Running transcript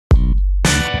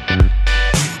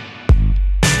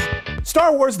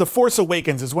Star Wars The Force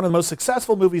Awakens is one of the most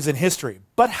successful movies in history,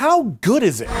 but how good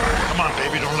is it? Come on,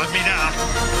 baby, don't let me down.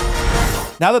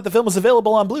 Now that the film is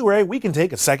available on Blu-ray, we can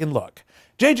take a second look.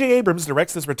 J.J. Abrams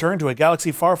directs this return to a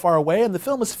galaxy far, far away, and the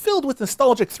film is filled with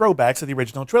nostalgic throwbacks to the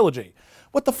original trilogy.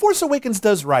 What The Force Awakens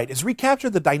does right is recapture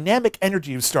the dynamic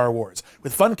energy of Star Wars,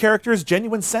 with fun characters,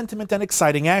 genuine sentiment, and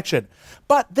exciting action.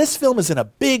 But this film is in a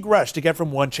big rush to get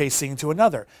from one chase scene to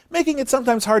another, making it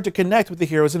sometimes hard to connect with the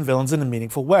heroes and villains in a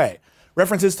meaningful way.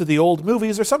 References to the old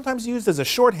movies are sometimes used as a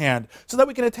shorthand so that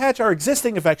we can attach our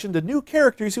existing affection to new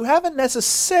characters who haven't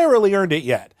necessarily earned it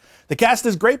yet. The cast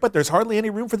is great, but there's hardly any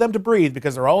room for them to breathe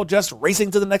because they're all just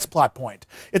racing to the next plot point.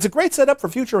 It's a great setup for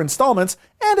future installments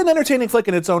and an entertaining flick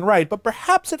in its own right, but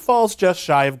perhaps it falls just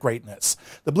shy of greatness.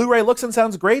 The Blu-ray looks and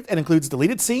sounds great and includes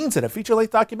deleted scenes and a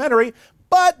feature-length documentary,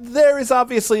 but there is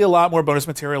obviously a lot more bonus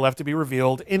material left to be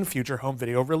revealed in future home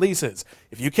video releases.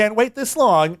 If you can't wait this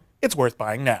long, it's worth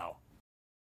buying now.